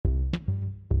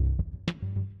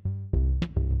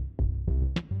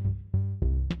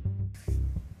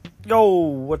Yo,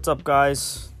 what's up,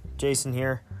 guys? Jason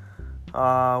here.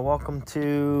 Welcome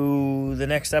to the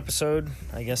next episode.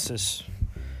 I guess this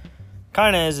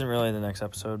kind of isn't really the next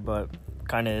episode, but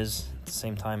kind of is at the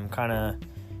same time. Kind of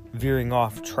veering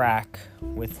off track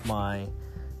with my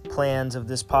plans of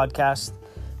this podcast.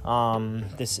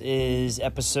 This is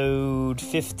episode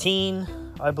 15,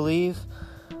 I believe.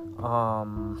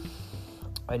 I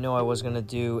know I was going to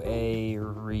do a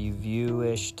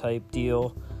review-ish type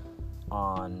deal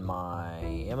on my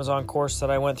Amazon course that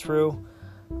I went through.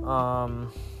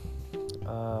 Not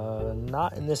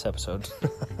in this episode.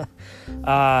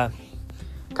 I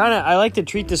like to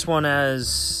treat this one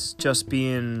as just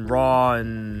being raw,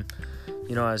 and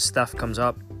as stuff comes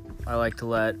up, I like to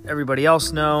let everybody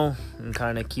else know and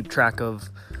kind of keep track of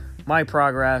my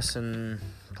progress, and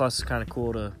plus it's kind of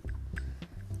cool to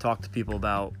talk to people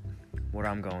about what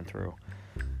I'm going through.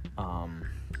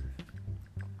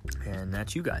 And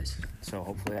that's you guys. So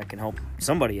hopefully I can help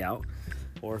somebody out.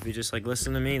 Or if you just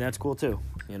listen to me, that's cool too,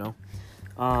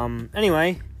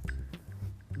 Anyway,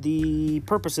 the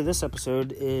purpose of this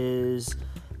episode is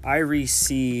I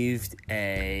received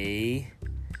a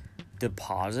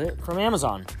deposit from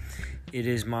Amazon. It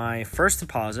is my first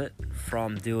deposit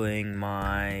from doing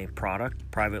my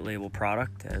private label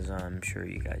product, as I'm sure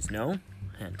you guys know,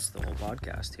 hence the whole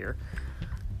podcast here.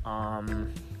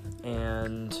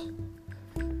 And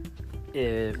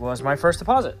it was my first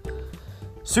deposit.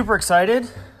 Super excited.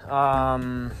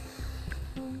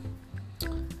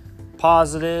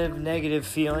 Positive, negative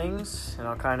feelings, and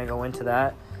I'll kind of go into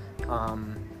that.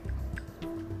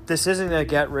 This isn't a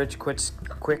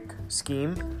get-rich-quick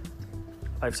scheme.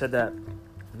 I've said that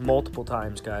multiple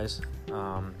times, guys. You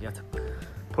have to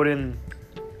put in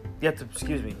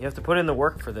the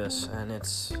work for this, and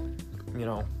it's,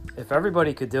 if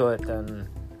everybody could do it, then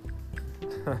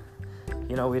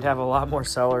we'd have a lot more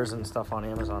sellers and stuff on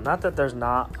Amazon. Not that there's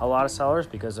not a lot of sellers,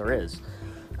 because there is.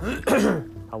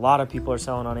 A lot of people are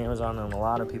selling on Amazon, and a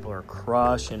lot of people are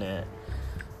crushing it.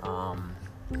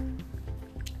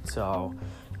 So,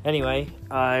 anyway,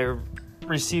 I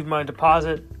received my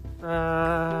deposit.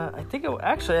 I think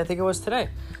it was today.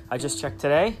 I just checked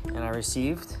today, and I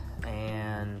received.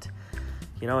 And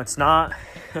it's not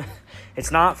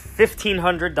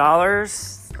 $1,500.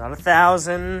 It's not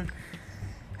 $1,000.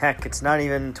 Heck, it's not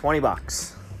even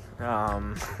 $20.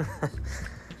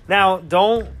 Now,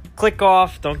 don't click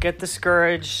off. Don't get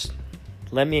discouraged.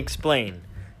 Let me explain.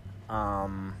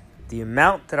 The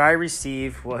amount that I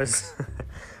received was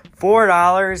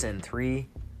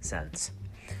 $4.03.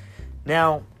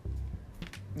 Now,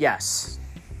 yes,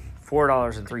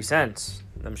 $4.03.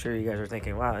 I'm sure you guys are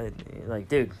thinking, wow,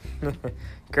 dude,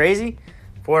 crazy?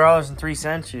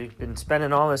 $4.03. You've been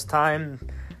spending all this time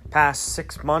past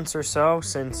 6 months or so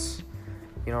since,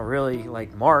 really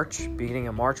March, beginning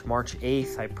of March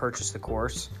 8th, I purchased the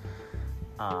course,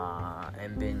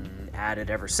 and been at it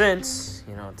ever since.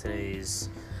 Today's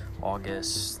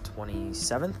August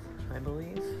 27th, I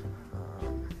believe.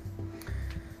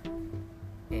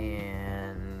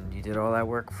 And you did all that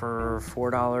work for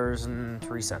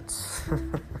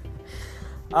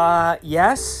 $4.03.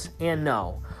 Yes and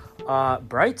no.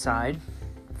 Bright side,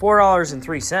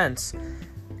 $4.03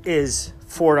 is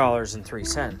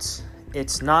 $4.03.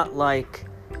 It's not like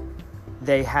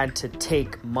they had to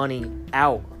take money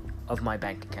out of my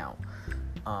bank account.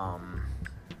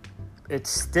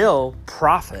 It's still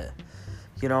profit.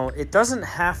 It doesn't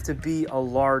have to be a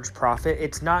large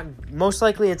profit. Most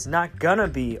likely it's not gonna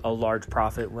be a large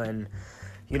profit when,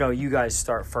 you guys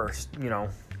start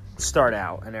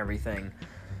out and everything.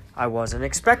 I wasn't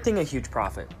expecting a huge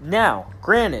profit. Now,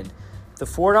 granted, the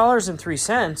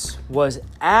 $4.03 was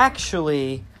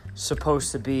actually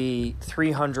supposed to be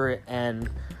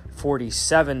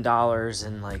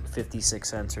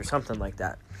 $347.56 or something like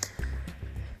that.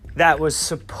 That was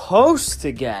supposed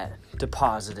to get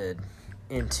deposited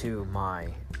into my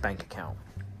bank account.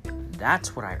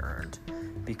 That's what I earned,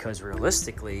 because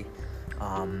realistically,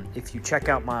 if you check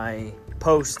out my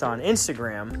post on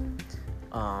Instagram,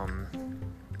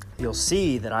 you'll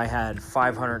see that I had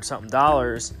 $500 something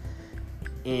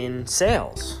in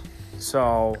sales.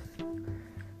 So,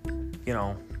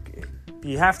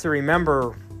 you have to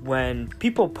remember, when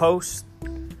people post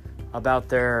about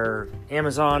their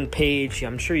Amazon page,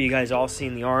 I'm sure you guys all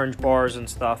seen the orange bars and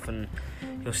stuff, and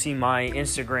you'll see my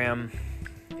Instagram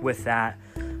with that.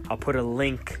 I'll put a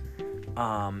link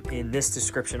in this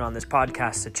description on this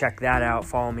podcast to check that out.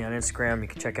 Follow me on Instagram. You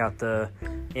can check out the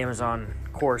Amazon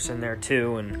course in there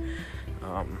too, and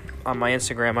on my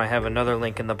Instagram I have another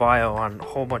link in the bio on a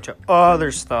whole bunch of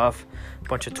other stuff, a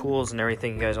bunch of tools and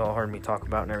everything you guys all heard me talk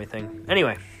about and everything.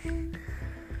 Anyway,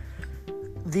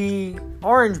 the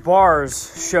orange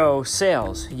bars show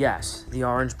sales. Yes, the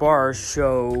orange bars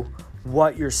show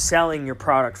what you're selling your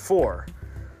product for.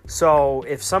 So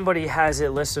if somebody has it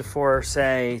listed for,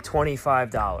 say,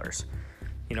 $25,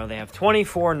 they have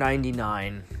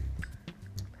 $24.99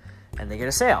 and they get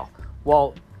a sale.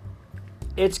 Well,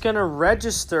 it's going to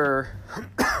register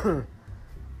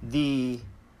the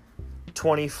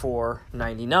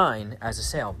 $24.99 as a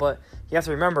sale. But you have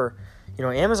to remember,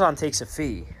 Amazon takes a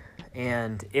fee.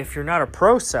 And if you're not a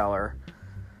pro seller,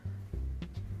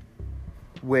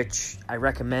 which I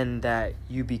recommend that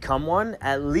you become one,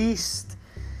 at least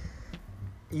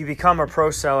you become a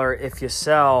pro seller if you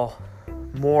sell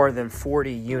more than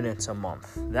 40 units a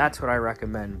month. That's what I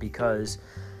recommend, because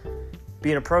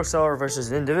being a pro seller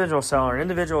versus an individual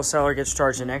seller gets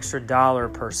charged an extra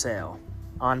 $1 per sale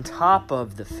on top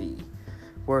of the fee,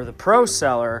 where the pro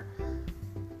seller,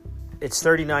 it's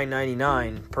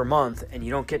 $39.99 per month, and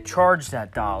you don't get charged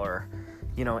that $1,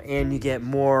 and you get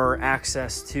more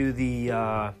access to the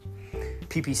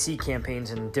PPC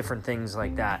campaigns and different things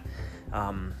like that.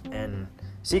 And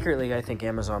secretly, I think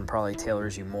Amazon probably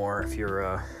tailors you more if you're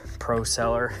a pro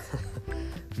seller,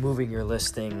 moving your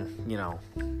listing,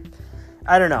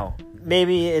 I don't know.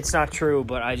 Maybe it's not true,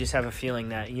 but I just have a feeling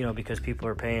that, because people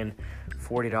are paying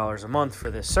 $40 a month for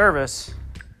this service,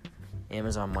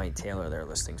 Amazon might tailor their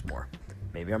listings more.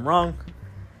 Maybe I'm wrong.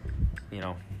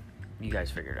 You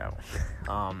guys figure it out.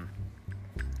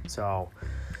 So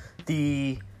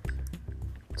the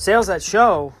sales that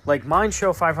show, like mine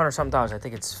show $500 something. I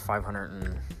think it's 500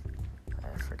 and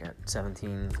I forget,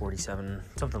 1747,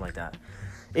 something like that.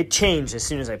 It changed as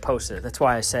soon as I posted it. That's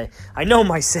why I say I know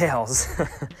my sales.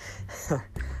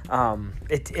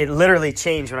 It literally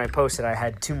changed when I posted. I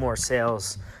had 2 more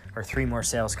sales or 3 more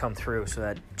sales come through, so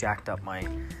that jacked up my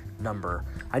number.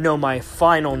 I know my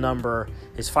final number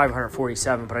is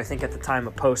 547, but I think at the time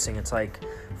of posting it's like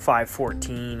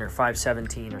 514 or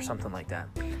 517 or something like that.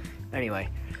 Anyway,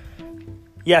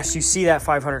 yes, you see that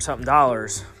 $500 something,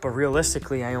 but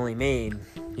realistically I only made,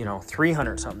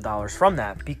 $300 something from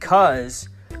that, because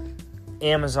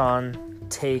Amazon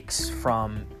takes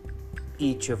from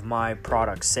each of my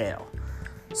product sale.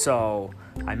 So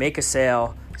I make a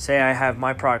sale, say I have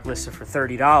my product listed for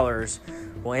 $30.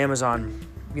 Well, Amazon,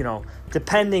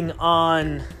 depending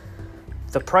on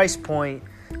the price point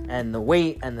and the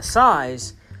weight and the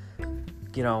size,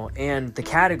 and the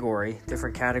category,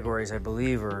 different categories I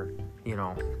believe are,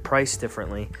 priced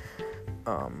differently.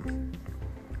 I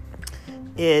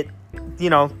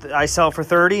sell for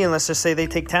 30 and let's just say they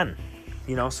take 10,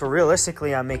 so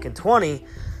realistically I'm making 20,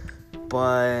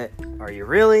 but are you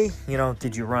really?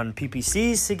 Did you run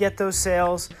PPCs to get those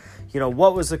sales?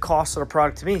 What was the cost of the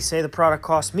product to me? Say the product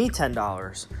cost me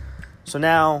 $10. So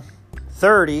now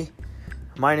 30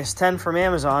 minus 10 from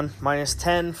Amazon, minus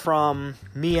 10 from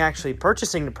me actually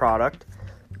purchasing the product,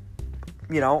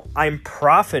 I'm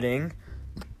profiting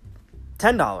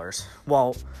 $10.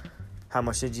 Well, how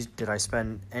much did I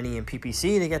spend any in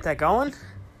PPC to get that going?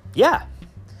 Yeah.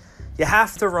 You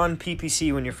have to run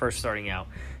PPC when you're first starting out.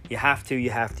 You have to.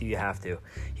 You have to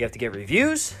get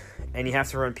reviews, and you have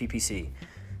to run PPC.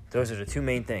 Those are the 2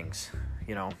 main things.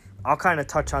 I'll kind of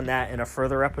touch on that in a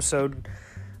further episode.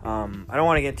 I don't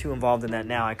want to get too involved in that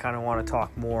now. I kind of want to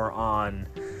talk more on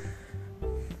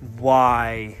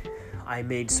why I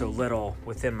made so little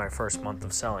within my first month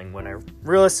of selling when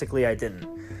realistically I didn't.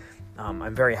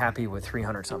 I'm very happy with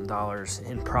 $300 something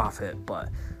in profit, but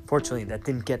fortunately that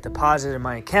didn't get deposited in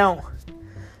my account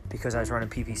because I was running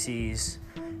PPCs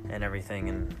and everything,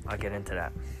 and I'll get into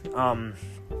that.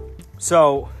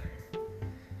 So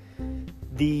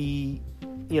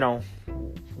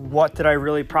what did I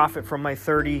really profit from my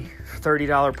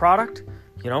 $30 product?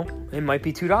 It might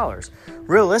be $2.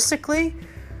 Realistically,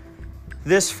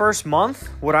 this first month,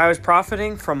 what I was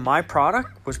profiting from my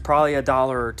product was probably $1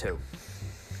 or $2.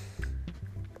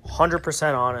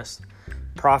 100% honest,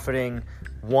 profiting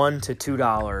 $1 to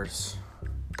 $2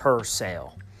 per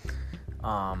sale.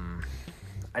 I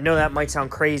know that might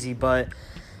sound crazy, but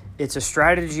it's a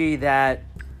strategy that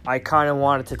I kind of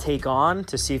wanted to take on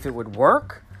to see if it would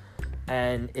work.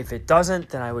 And if it doesn't,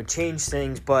 then I would change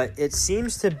things. But it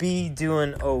seems to be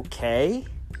doing okay.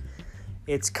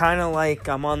 It's kind of like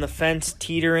I'm on the fence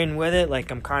teetering with it.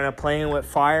 Like I'm kind of playing with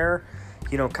fire.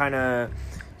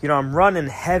 I'm running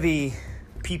heavy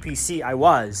PPC. I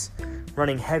was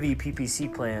running heavy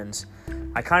PPC plans.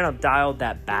 I kind of dialed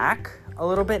that back a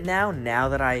little bit now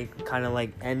that I kind of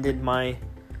like ended my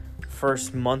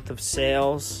first month of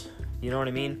sales. You know what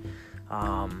I mean?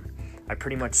 I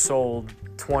pretty much sold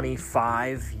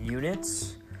 25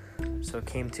 units. So it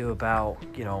came to about,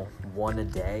 1 a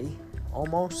day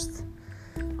almost.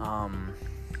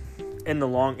 In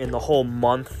the whole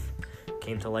month,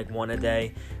 came to like 1 a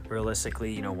day.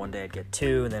 Realistically, one day I'd get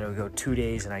 2, and then it would go 2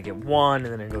 days and I get 1,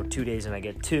 and then it'd go 2 days and I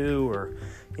get 2, or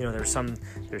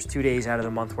there's 2 days out of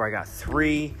the month where I got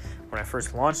 3 when I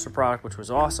first launched the product, which was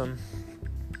awesome.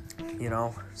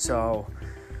 So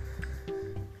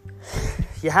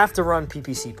you have to run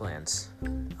PPC plans.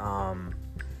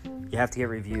 You have to get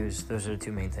reviews. Those are the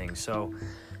 2 main things. So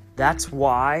that's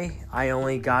why I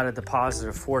only got a deposit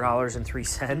of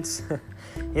 $4.03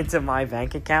 into my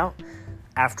bank account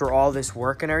after all this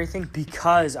work and everything,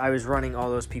 because I was running all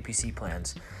those PPC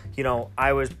plans.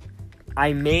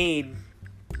 I made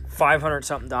 $500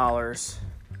 something.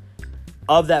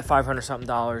 Of that $500 something,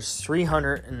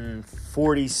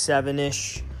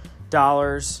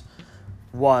 $347-ish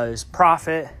was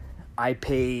profit. I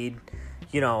paid,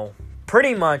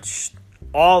 pretty much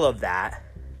all of that,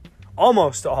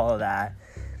 almost all of that,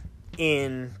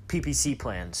 in PPC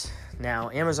plans. Now,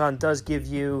 Amazon does give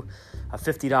you a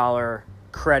 $50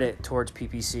 credit towards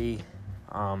PPC.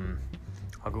 I'll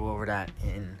go over that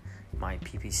in my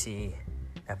PPC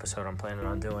episode I'm planning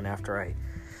on doing after I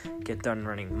get done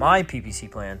running my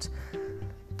PPC plans.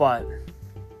 But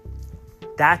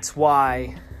that's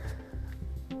why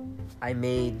I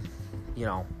made,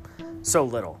 so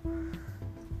little.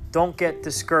 Don't get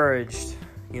discouraged.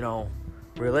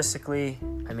 Realistically,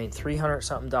 I made $300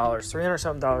 something. $300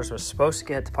 something was supposed to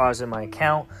get deposited in my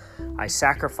account. I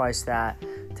sacrificed that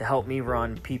to help me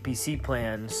run PPC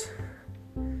plans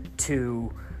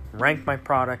to rank my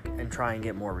product and try and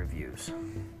get more reviews.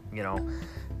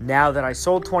 Now that I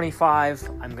sold 25,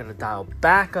 I'm going to dial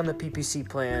back on the PPC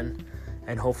plan,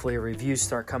 and hopefully reviews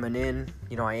start coming in.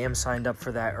 I am signed up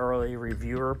for that early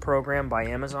reviewer program by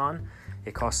Amazon.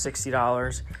 It costs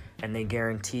 $60, and they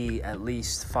guarantee at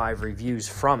least 5 reviews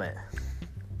from it.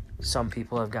 Some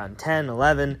people have gotten 10,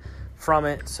 11 from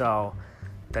it, so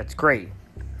that's great.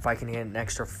 If I can get an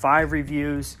extra 5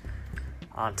 reviews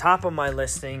on top of my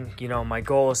listing, my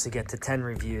goal is to get to 10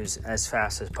 reviews as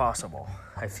fast as possible.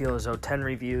 I feel as though 10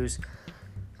 reviews,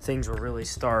 things will really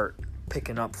start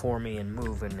picking up for me and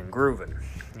moving and grooving,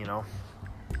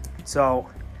 So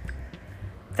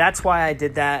that's why I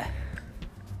did that.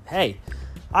 Hey,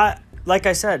 like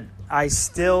I said, I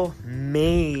still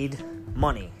made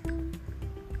money.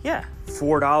 Yeah,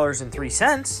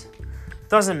 $4.03.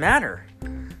 Doesn't matter.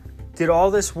 Did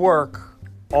all this work,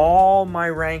 all my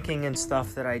ranking and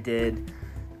stuff that I did,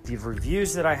 the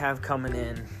reviews that I have coming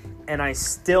in, and I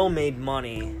still made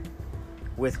money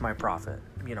with my profit,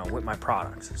 with my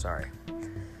products, sorry.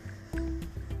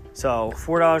 So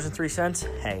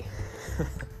 $4.03, hey,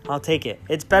 I'll take it.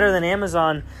 It's better than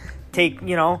Amazon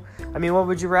what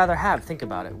would you rather have? Think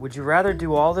about it. Would you rather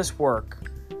do all this work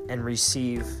and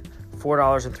receive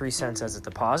 $4.03 as a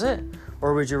deposit?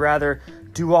 Or would you rather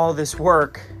do all this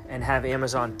work and have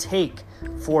Amazon take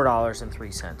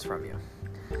 $4.03 from you?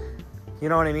 You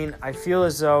know what I mean? I feel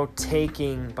as though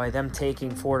by them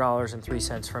taking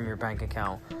 $4.03 from your bank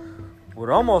account would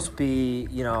almost be,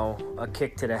 a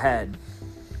kick to the head.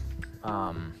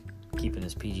 Keeping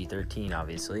this PG-13,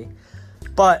 obviously.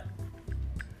 But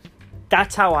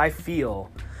that's how I feel.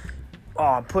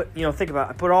 Think about it.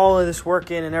 I put all of this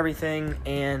work in and everything,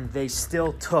 and they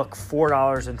still took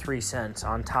 $4.03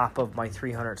 on top of my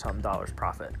 $300 something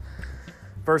profit.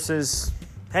 Versus,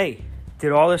 hey,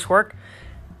 did all this work,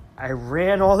 I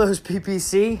ran all those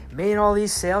PPC, made all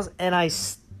these sales, and I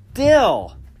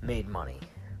still made money.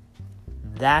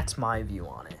 That's my view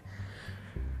on it.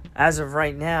 As of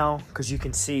right now, because you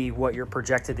can see what you're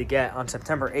projected to get, on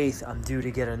September 8th, I'm due to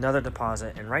get another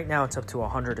deposit, and right now it's up to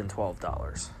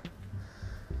 $112.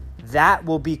 That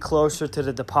will be closer to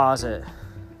the deposit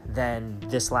than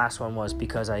this last one was,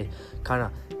 because I kind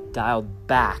of dialed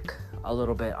back a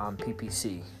little bit on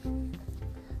PPC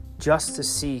just to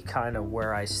see kind of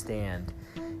where I stand.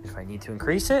 If I need to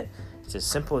increase it, it's as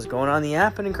simple as going on the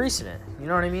app and increasing it. You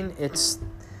know what I mean? It's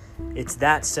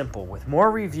that simple. With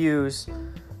more reviews,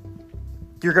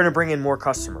 you're going to bring in more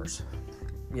customers.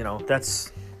 We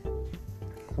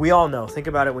all know. Think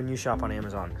about it when you shop on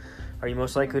Amazon. Are you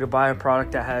most likely to buy a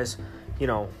product that has,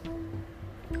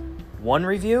 1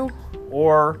 review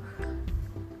or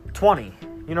 20?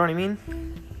 You know what I mean?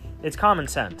 It's common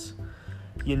sense.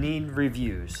 You need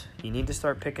reviews. You need to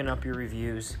start picking up your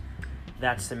reviews.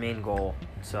 That's the main goal.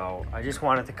 So I just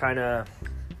wanted to kind of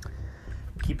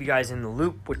keep you guys in the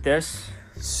loop with this.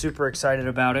 Super excited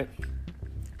about it.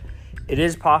 It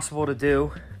is possible to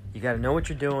do. You got to know what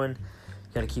you're doing.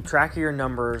 You got to keep track of your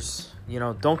numbers.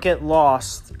 Don't get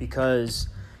lost, because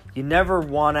you never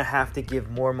want to have to give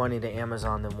more money to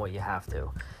Amazon than what you have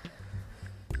to.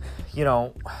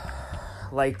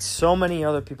 like so many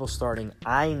other people starting,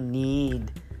 I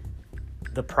need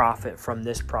the profit from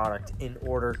this product in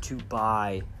order to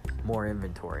buy more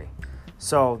inventory.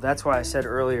 So that's why I said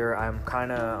earlier, I'm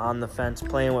kind of on the fence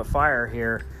playing with fire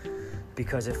here,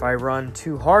 because if I run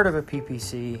too hard of a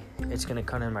PPC, it's going to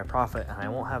cut in my profit and I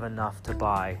won't have enough to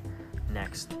buy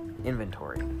next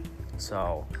inventory.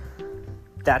 So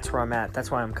that's where I'm at.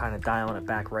 That's why I'm kind of dialing it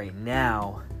back right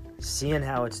now, seeing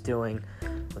how it's doing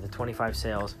with the 25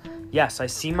 sales. Yes, I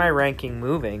see my ranking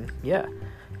moving. Yeah.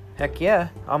 Heck yeah.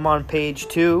 I'm on page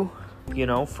 2,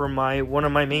 for one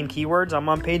of my main keywords. I'm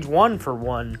on page 1 for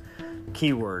one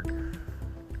keyword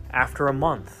after a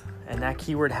month. And that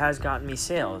keyword has gotten me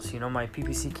sales. My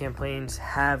PPC campaigns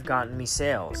have gotten me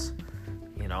sales.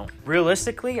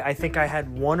 Realistically, I think I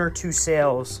had 1 or 2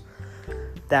 sales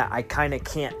that I kind of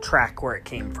can't track where it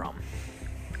came from,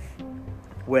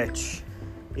 which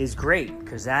is great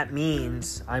because that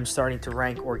means I'm starting to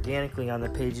rank organically on the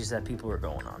pages that people are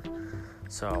going on.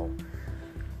 So,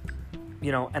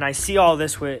 and I see all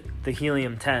this with the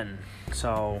Helium 10.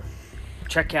 So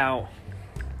check out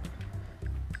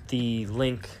the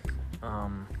link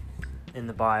in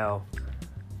the bio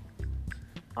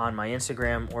on my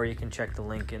Instagram, or you can check the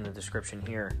link in the description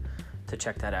here to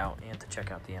check that out and to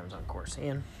check out the Amazon course.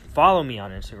 And follow me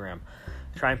on Instagram.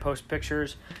 Try and post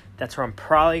pictures. That's what I'm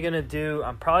probably going to do.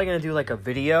 I'm probably going to do like a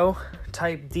video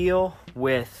type deal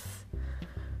with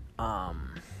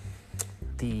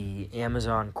the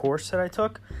Amazon course that I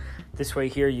took. This way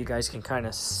here you guys can kind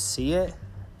of see it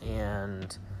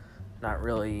and not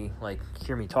really like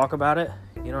hear me talk about it.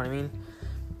 You know what I mean?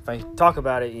 If I talk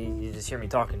about it, you just hear me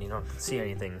talking. You don't see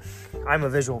anything. I'm a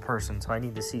visual person, so I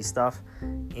need to see stuff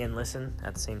and listen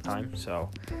at the same time. So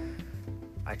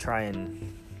I try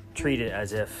and treat it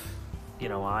as if,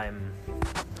 I'm,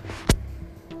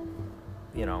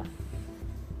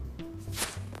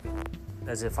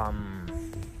 as if I'm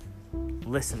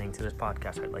listening to this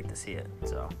podcast. I'd like to see it.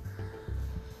 So,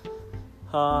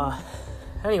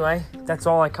 anyway, that's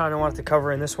all I kind of wanted to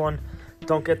cover in this one.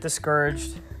 Don't get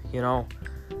discouraged.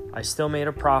 I still made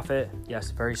a profit.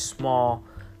 Yes, very small.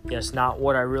 Yes, not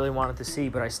what I really wanted to see,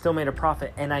 but I still made a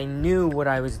profit. And I knew what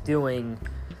I was doing,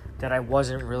 that I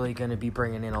wasn't really going to be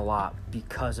bringing in a lot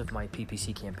because of my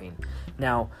PPC campaign.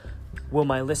 Now, will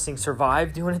my listing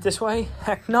survive doing it this way?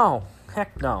 Heck no.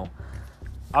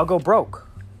 I'll go broke.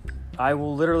 I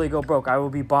will literally go broke. I will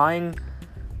be buying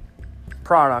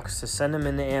products to send them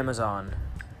into Amazon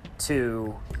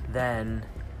to then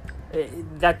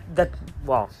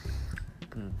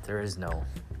there is no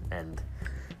end.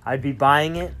 I'd be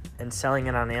buying it and selling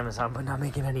it on Amazon, but not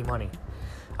making any money.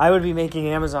 I would be making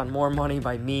Amazon more money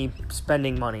by me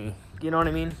spending money. You know what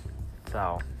I mean?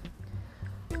 So,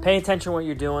 pay attention to what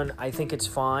you're doing. I think it's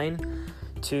fine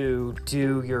to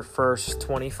do your first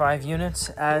 25 units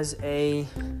as a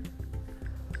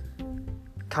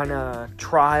kind of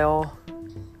trial.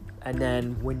 And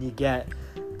then when you get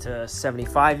to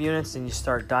 75 units and you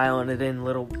start dialing it in a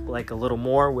little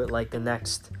more with like the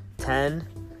next 10,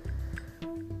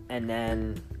 and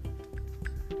then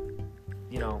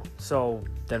so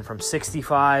then from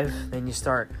 65 then you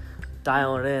start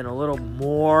dialing it in a little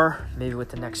more, maybe with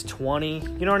the next 20.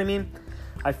 You know what I mean?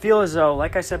 I feel as though,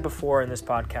 like I said before in this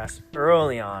podcast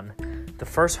early on, the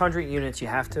first 100 units you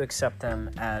have to accept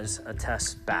them as a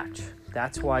test batch.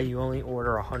 That's why you only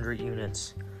order 100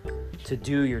 units to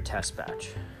do your test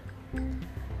batch.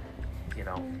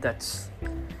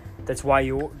 That's why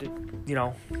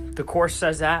the course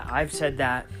says that. I've said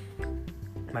that.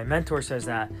 My mentor says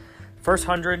that. First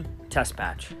 100, test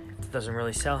batch. If it doesn't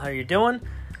really sell how you're doing,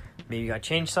 maybe you got to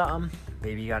change something.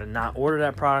 Maybe you got to not order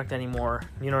that product anymore.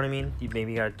 You know what I mean?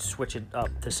 Maybe you got to switch it up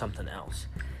to something else.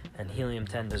 And Helium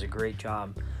 10 does a great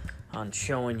job on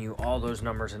showing you all those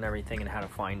numbers and everything and how to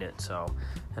find it. So,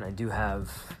 and I do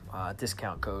have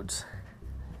discount codes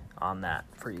on that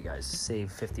for you guys.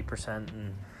 Save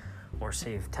 50% or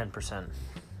save 10%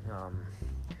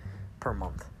 per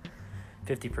month.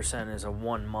 50% is a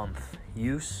 1 month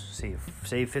use. Save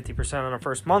 50% on the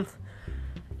first month.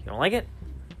 You don't like it?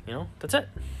 That's it.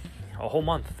 A whole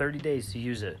month, 30 days to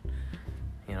use it.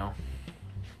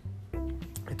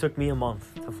 It took me a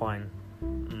month to find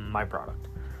my product.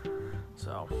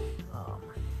 So,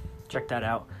 check that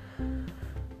out.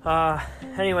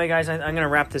 Anyway, guys, I'm going to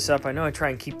wrap this up. I know I try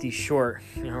and keep these short.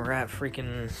 We're at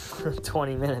freaking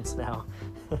 20 minutes now.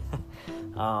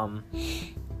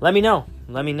 Let me know.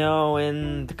 Let me know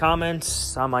in the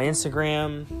comments on my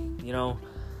Instagram.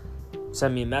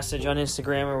 Send me a message on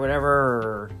Instagram or whatever,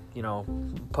 or,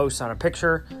 post on a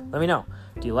picture. Let me know.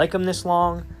 Do you like them this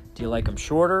long? Do you like them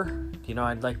shorter?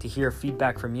 I'd like to hear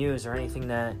feedback from you. Is there anything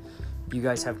that you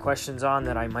guys have questions on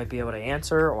that I might be able to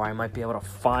answer, or I might be able to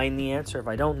find the answer. If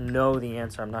I don't know the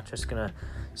answer, I'm not just going to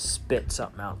spit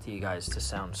something out to you guys to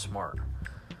sound smart.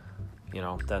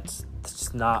 That's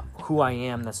not who I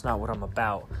am. That's not what I'm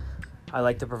about. I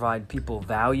like to provide people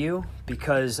value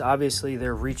because obviously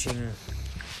they're reaching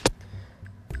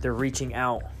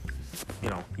out.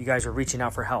 You guys are reaching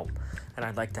out for help, and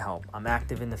I'd like to help. I'm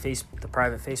active in the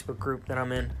private Facebook group that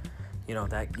I'm in.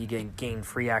 That you gain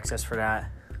free access for that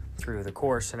through the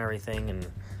course and everything. And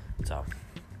so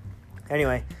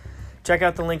anyway, check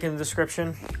out the link in the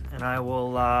description, and I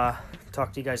will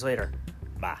talk to you guys later.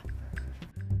 Bye.